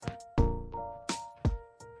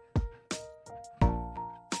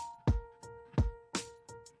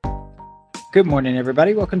Good morning,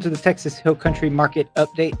 everybody. Welcome to the Texas Hill Country Market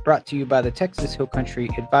Update, brought to you by the Texas Hill Country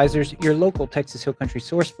Advisors, your local Texas Hill Country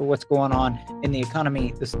source for what's going on in the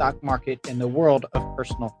economy, the stock market, and the world of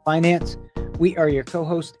personal finance. We are your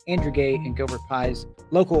co-hosts, Andrew Gay and Gilbert Pies,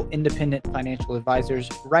 local independent financial advisors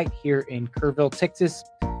right here in Kerrville, Texas.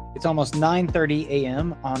 It's almost 9:30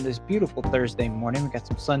 a.m. on this beautiful Thursday morning. We got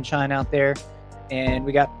some sunshine out there, and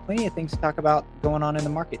we got plenty of things to talk about going on in the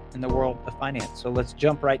market, in the world of finance. So let's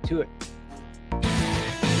jump right to it.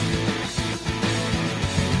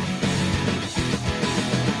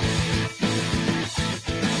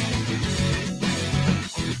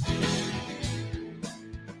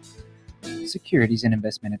 Securities and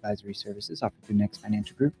investment advisory services offered through Next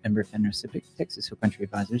Financial Group, member FINRA SIPC. Texas Hill Country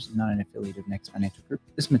Advisors is not an affiliate of Next Financial Group.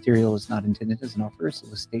 This material is not intended as an offer or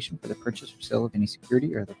solicitation for the purchase or sale of any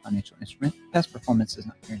security or other financial instrument. Past performance does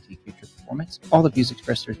not guarantee future performance. All the views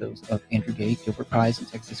expressed are those of Andrew Gay, Gilbert Pies, and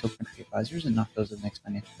Texas Hill Country Advisors, and not those of Next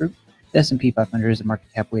Financial Group. The S&P 500 is a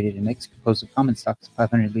market cap weighted index composed of common stocks of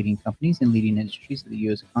 500 leading companies and leading industries of the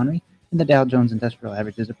U.S. economy, and the Dow Jones Industrial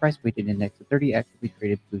Average is a price weighted index of 30 actively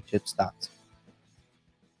traded blue chip stocks.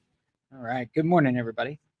 All right. Good morning,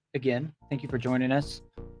 everybody. Again, thank you for joining us.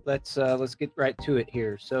 Let's get right to it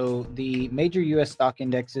here. So the major U.S. stock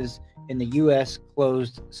indexes in the U.S.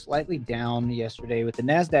 closed slightly down yesterday, with the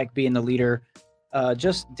NASDAQ being the leader,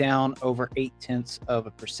 just down over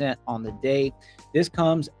 0.8% on the day. This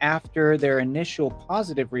comes after their initial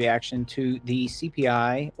positive reaction to the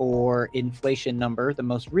CPI, or inflation number, the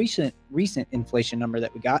most recent inflation number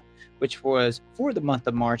that we got, which was for the month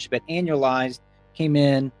of March, but annualized came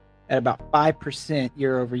in at about 5%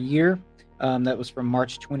 year over year. That was from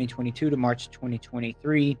March 2022 to March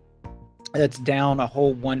 2023. That's down a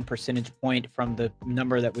whole 1 percentage point from the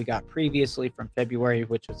number that we got previously from February,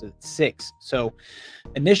 which was at 6. So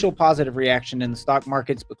initial positive reaction in the stock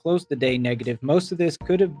markets, but closed the day negative. Most of this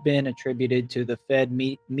could have been attributed to the Fed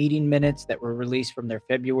meeting minutes that were released from their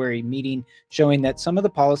February meeting, showing that some of the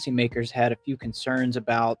policymakers had a few concerns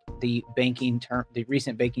about the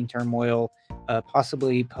recent banking turmoil,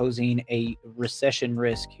 possibly posing a recession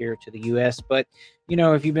risk here to the U.S. But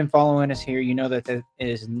if you've been following us here, you know that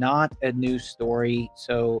is not a new story.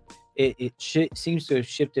 So it seems to have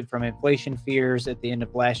shifted from inflation fears at the end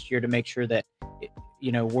of last year to make sure that,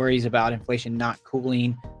 worries about inflation not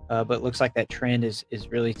cooling. But it looks like that trend is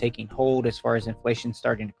really taking hold as far as inflation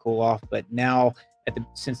starting to cool off. But now,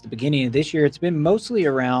 since the beginning of this year, it's been mostly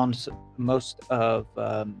around most of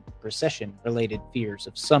recession-related fears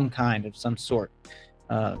of some kind, of some sort.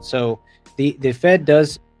 So the Fed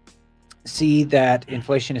does see that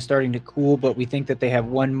inflation is starting to cool, but we think that they have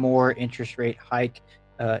one more interest rate hike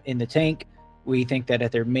in the tank. We think that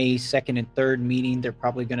at their May 2nd and 3rd meeting, they're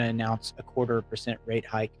probably going to announce a 0.25% rate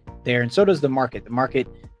hike there. And so does the market. The market,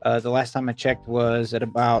 the last time I checked, was at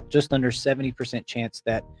about just under 70% chance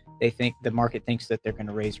that the market thinks that they're going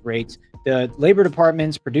to raise rates. The Labor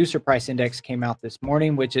Department's producer price index came out this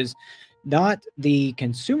morning, which is not the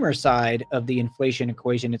consumer side of the inflation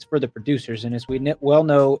equation. It's for the producers. And as we well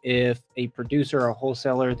know, if a producer or a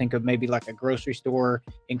wholesaler, think of maybe like a grocery store,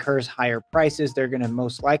 incurs higher prices, they're going to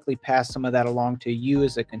most likely pass some of that along to you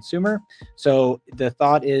as a consumer. So the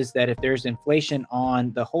thought is that if there's inflation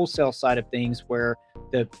on the wholesale side of things, where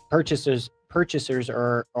the purchasers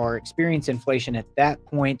are experiencing inflation at that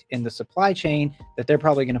point in the supply chain, that they're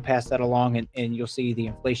probably going to pass that along, and you'll see the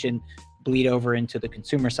inflation bleed over into the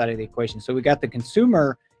consumer side of the equation. So we got the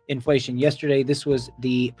consumer inflation yesterday. This was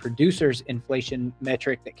the producer's inflation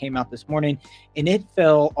metric that came out this morning, and it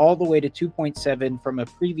fell all the way to 2.7 from a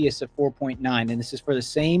previous of 4.9. And this is for the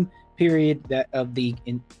same period that of the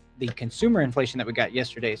consumer inflation that we got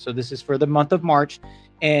yesterday. So this is for the month of March,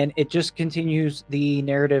 and it just continues the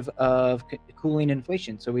narrative of cooling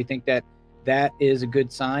inflation. So we think that is a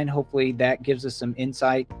good sign. Hopefully that gives us some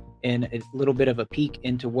insight and a little bit of a peek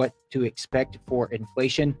into what to expect for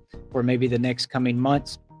inflation for maybe the next coming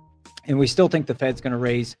months. And we still think the Fed's going to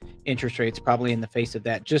raise interest rates probably in the face of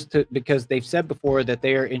that, because they've said before that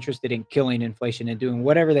they are interested in killing inflation and doing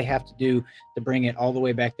whatever they have to do to bring it all the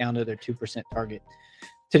way back down to their 2% target.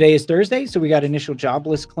 Today is Thursday, so we got initial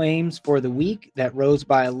jobless claims for the week that rose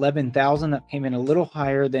by 11,000. That came in a little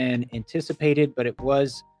higher than anticipated, but it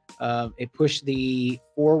pushed the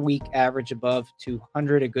 4-week average above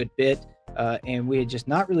 200 a good bit. And we had just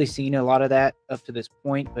not really seen a lot of that up to this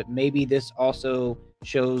point, but maybe this also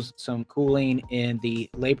shows some cooling in the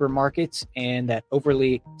labor markets, and that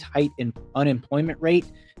overly tight unemployment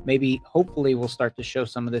rate maybe hopefully we'll start to show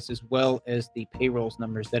some of this, as well as the payrolls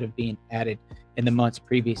numbers that have been added in the months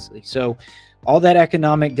previously. So all that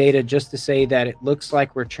economic data just to say that it looks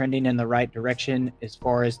like we're trending in the right direction as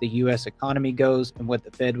far as the US economy goes and what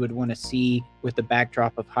the Fed would want to see with the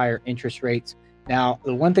backdrop of higher interest rates. Now,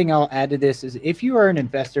 the one thing I'll add to this is if you are an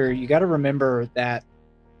investor, you got to remember that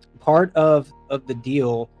part of the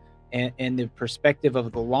deal and the perspective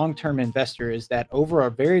of the long-term investor is that over a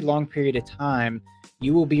very long period of time,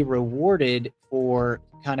 you will be rewarded for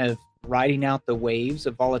kind of riding out the waves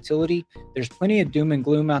of volatility. There's plenty of doom and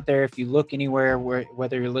gloom out there. If you look anywhere,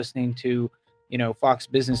 whether you're listening to, Fox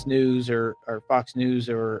Business News or Fox News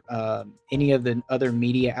or any of the other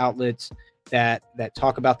media outlets that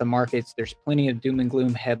talk about the markets, there's plenty of doom and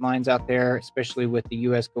gloom headlines out there, especially with the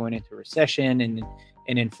U.S. going into recession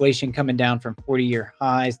and inflation coming down from 40-year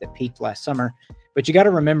highs that peaked last summer. But you got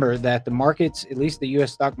to remember that the markets, at least the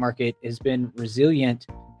U.S. stock market, has been resilient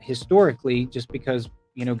historically, just because,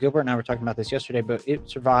 Gilbert and I were talking about this yesterday, but it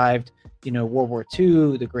survived, World War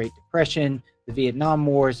II, the Great Depression, the Vietnam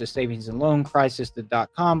Wars, the savings and loan crisis, the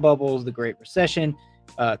dot-com bubbles, the Great Recession,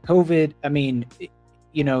 COVID. I mean,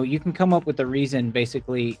 you can come up with a reason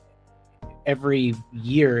basically every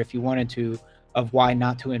year if you wanted to of why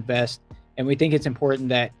not to invest. And we think it's important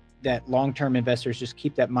that long-term investors just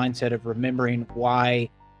keep that mindset of remembering why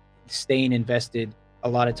staying invested a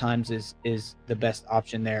lot of times is the best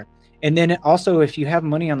option there. And then also, if you have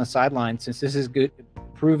money on the sideline, since this is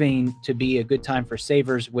proving to be a good time for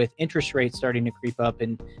savers with interest rates starting to creep up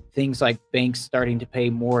and things like banks starting to pay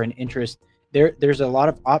more in interest, there's a lot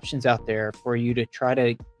of options out there for you to try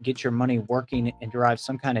to get your money working and derive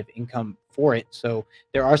some kind of income for it. So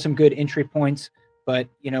there are some good entry points, but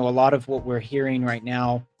a lot of what we're hearing right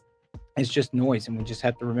now is just noise, and we just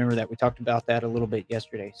have to remember that. We talked about that a little bit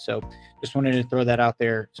yesterday. So just wanted to throw that out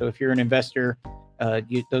there. So if you're an investor,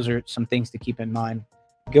 those are some things to keep in mind.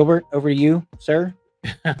 Gilbert, over to you, sir.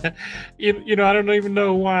 I don't even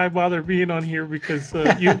know why I bother being on here, because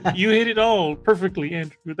you hit it all perfectly,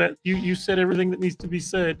 Andrew. That you said everything that needs to be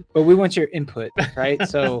said. But we want your input, right?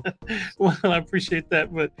 So, well, I appreciate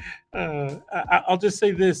that, but I'll just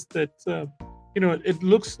say this: that it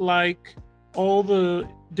looks like all the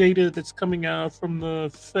data that's coming out from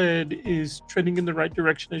the Fed is trending in the right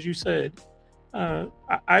direction, as you said.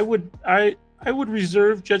 I would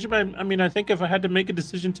reserve judgment. I mean, I think if I had to make a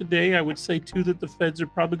decision today, I would say too that the Feds are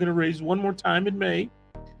probably going to raise one more time in May.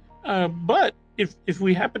 But if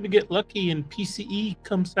we happen to get lucky and PCE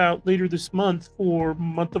comes out later this month for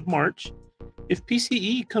month of March, if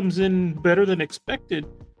PCE comes in better than expected,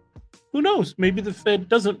 who knows? Maybe the Fed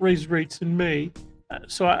doesn't raise rates in May.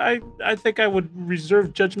 So I think I would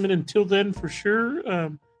reserve judgment until then for sure.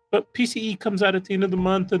 But PCE comes out at the end of the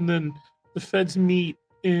month, and then the Feds meet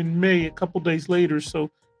in May a couple days later. So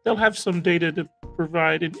they'll have some data to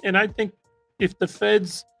provide. And I think if the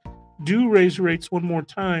Feds do raise rates one more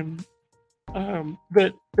time,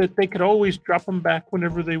 that they could always drop them back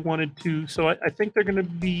whenever they wanted to. So I think they're going to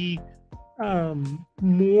be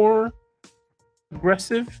more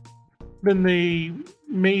aggressive than they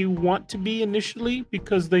may want to be initially,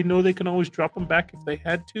 because they know they can always drop them back if they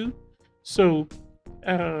had to. So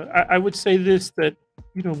I would say this, that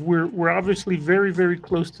we're obviously very, very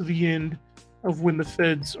close to the end of when the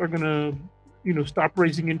Feds are going to stop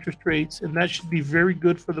raising interest rates, and that should be very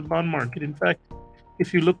good for the bond market. In fact,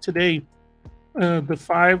 if you look today, the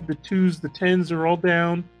 5, the 2s, the 10s are all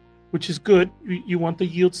down, which is good. You want the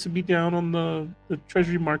yields to be down on the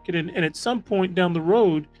treasury market, and at some point down the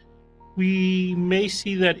road, we may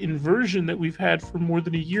see that inversion that we've had for more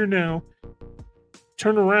than a year now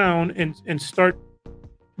turn around and start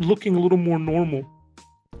looking a little more normal.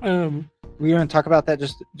 We're going to talk about that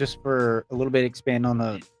just for a little bit, expand on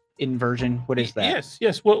the inversion. What is that?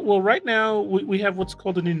 Yes. Well, right now we have what's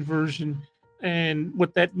called an inversion. And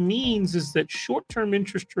what that means is that short-term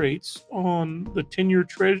interest rates on the 10-year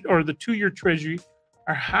treasury or the 2-year treasury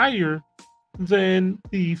are higher than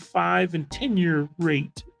the 5 and 10-year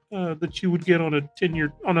rate that you would get on a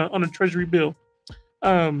 10-year on a treasury bill.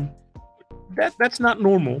 That's not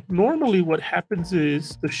normal. Normally, what happens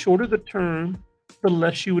is the shorter the term, the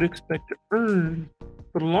less you would expect to earn.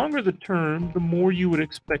 The longer the term, the more you would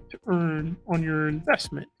expect to earn on your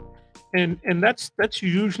investment. And that's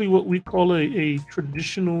usually what we call a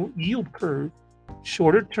traditional yield curve.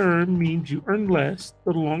 Shorter term means you earn less.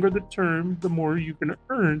 The longer the term, the more you're going to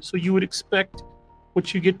earn. So you would expect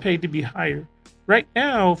what you get paid to be higher. Right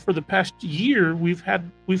now, for the past year, we've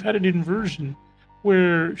had an inversion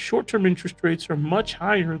where short-term interest rates are much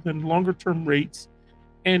higher than longer-term rates,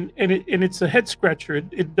 and it's a head scratcher.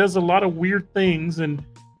 It does a lot of weird things, and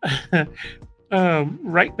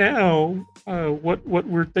Right now, what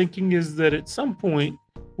we're thinking is that at some point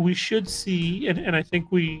we should see, and I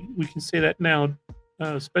think we can say that now,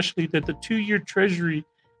 especially that the 2-year Treasury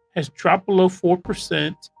has dropped below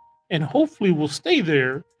 4%, and hopefully will stay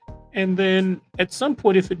there. And then at some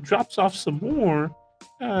point, if it drops off some more,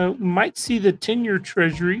 might see the 10-year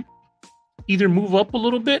Treasury either move up a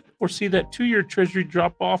little bit or see that 2-year Treasury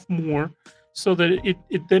drop off more, so that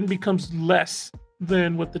it then becomes less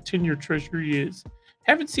than what the 10-year Treasury is.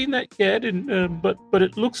 Haven't seen that yet, and but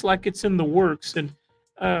it looks like it's in the works. And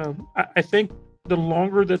I think the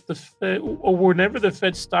longer that the Fed, or whenever the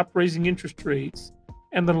Fed stop raising interest rates,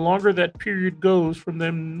 and the longer that period goes from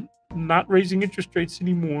them not raising interest rates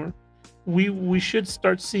anymore, we should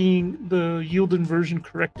start seeing the yield inversion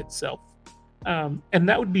correct itself. And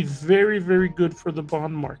that would be very, very good for the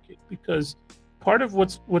bond market, because part of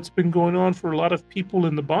what's been going on for a lot of people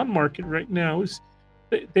in the bond market right now is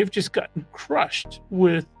they've just gotten crushed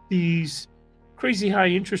with these crazy high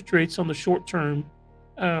interest rates on the short term.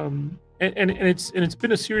 And it's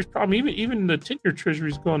been a serious problem. Even the 10-year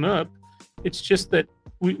Treasury's gone up. It's just that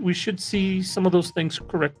we should see some of those things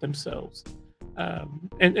correct themselves.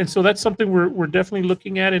 And so that's something we're definitely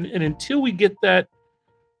looking at. And until we get that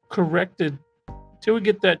corrected, until we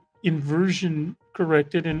get that inversion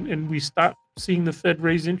corrected, and we stop seeing the Fed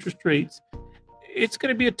raise interest rates, it's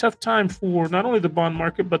going to be a tough time for not only the bond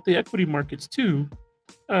market but the equity markets too.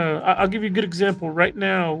 I'll give you a good example. Right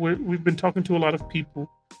now, we've been talking to a lot of people.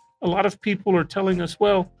 A lot of people are telling us,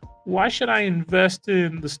 "Well, why should I invest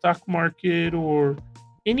in the stock market or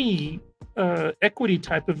any equity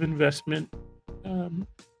type of investment?" Um,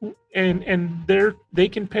 and they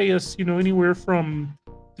can pay us, anywhere from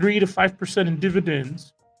 3 to 5% in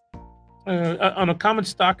dividends. On a common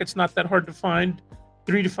stock, it's not that hard to find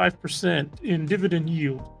 3 to 5% in dividend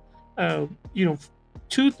yield. Uh, you know,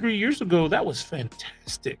 2, 3 years ago, that was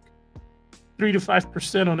fantastic. 3 to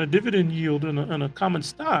 5% on a dividend yield on a common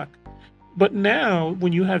stock. But now,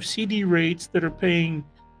 when you have CD rates that are paying,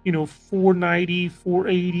 490,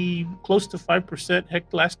 480, close to 5%.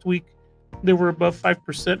 Heck, last week they were above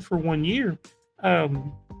 5% for 1 year.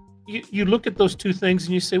 Um, you look at those two things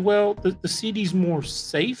and you say, well, the CD's more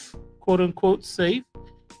safe, quote unquote safe.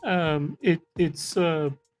 It's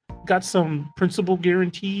got some principal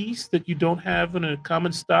guarantees that you don't have in a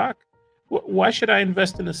common stock. Why should I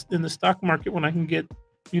invest in the stock market when I can get,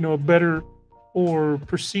 a better or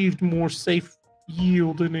perceived more safe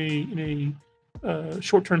yield in a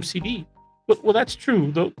short-term CD? Well, that's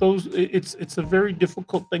true. It's a very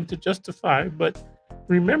difficult thing to justify. But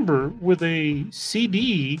remember, with a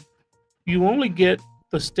CD, you only get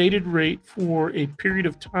the stated rate for a period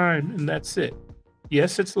of time, and that's it.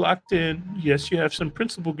 Yes, it's locked in. Yes, you have some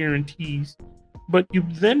principal guarantees, but you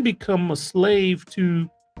then become a slave to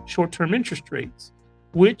short-term interest rates,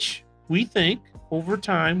 which we think over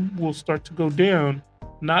time will start to go down,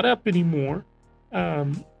 not up anymore.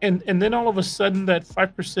 And then all of a sudden, that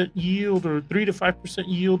 5% yield or 3 to 5%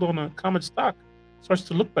 yield on a common stock starts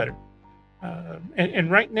to look better.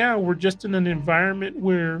 And right now, we're just in an environment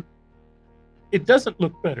where it doesn't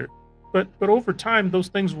look better. But over time, those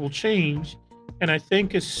things will change. And I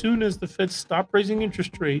think as soon as the Fed stop raising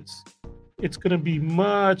interest rates, it's going to be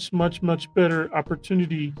much, much, much better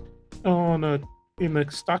opportunity on in the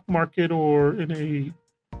stock market or in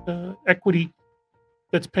a equity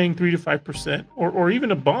that's paying 3 to 5%, or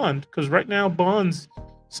even a bond. Because right now, bonds,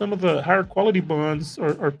 some of the higher quality bonds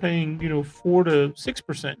are paying 4 to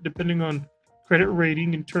 6%, depending on credit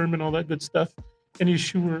rating and term and all that good stuff, and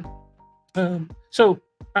issuer. So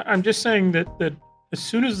I'm just saying that as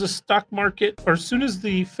soon as the stock market, or as soon as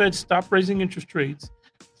the Fed stop raising interest rates,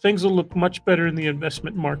 things will look much better in the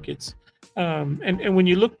investment markets. And when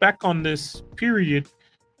you look back on this period,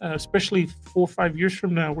 especially 4 or 5 years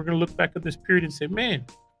from now, we're going to look back at this period and say, man,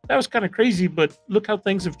 that was kind of crazy, but look how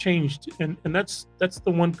things have changed. And that's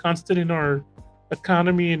the one constant in our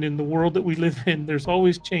economy and in the world that we live in. There's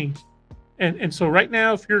always change. And so right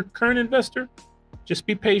now, if you're a current investor, just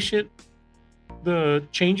be patient. The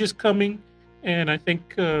change is coming. And I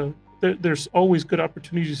think there's always good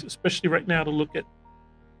opportunities, especially right now, to look at.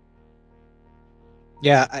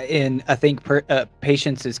 Yeah, and I think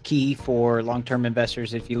patience is key for long-term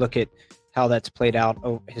investors. If you look at how that's played out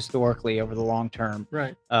historically over the long term,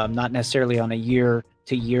 Right. Not necessarily on a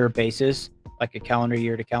year-to-year basis, like a calendar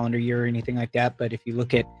year to calendar year or anything like that. But if you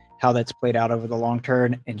look at how that's played out over the long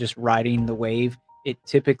term and just riding the wave, it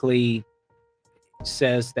typically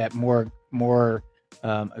says that more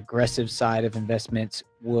aggressive side of investments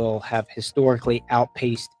will have historically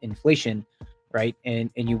outpaced inflation, right? And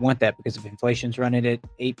you want that, because if inflation's running at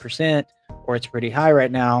 8% or it's pretty high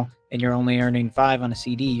right now, and you're only earning 5 on a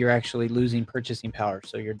CD, you're actually losing purchasing power.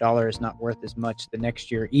 So your dollar is not worth as much the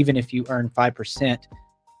next year, even if you earn 5%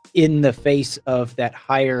 in the face of that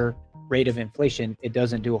higher rate of inflation. It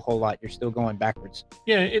doesn't do a whole lot. You're still going backwards.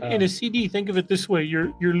 Yeah, in a CD, think of it this way: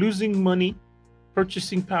 you're losing money,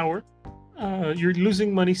 purchasing power. You're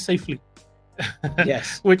losing money safely.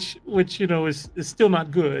 Yes. which is still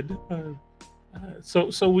not good.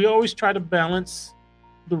 So we always try to balance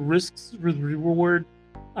the risks with reward,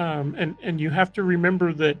 and you have to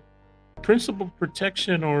remember that principal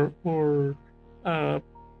protection or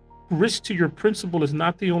risk to your principal is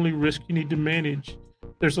not the only risk you need to manage.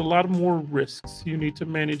 There's a lot more risks. You need to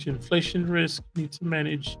manage inflation risk. You need to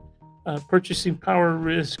manage purchasing power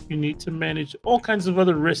risk. You need to manage all kinds of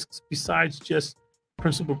other risks besides just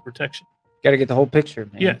principal protection. Got to get the whole picture,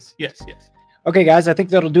 man. Yes. Okay, guys, I think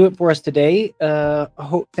that'll do it for us today.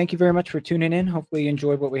 Thank you very much for tuning in. Hopefully you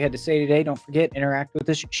enjoyed what we had to say today. Don't forget, interact with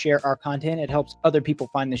us, share our content. It helps other people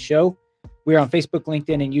find the show. We are on Facebook,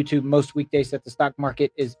 LinkedIn, and YouTube most weekdays that the stock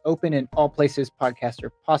market is open in all places podcasts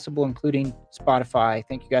are possible, including Spotify.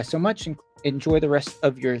 Thank you guys so much, and enjoy the rest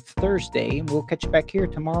of your Thursday. We'll catch you back here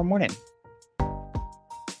tomorrow morning.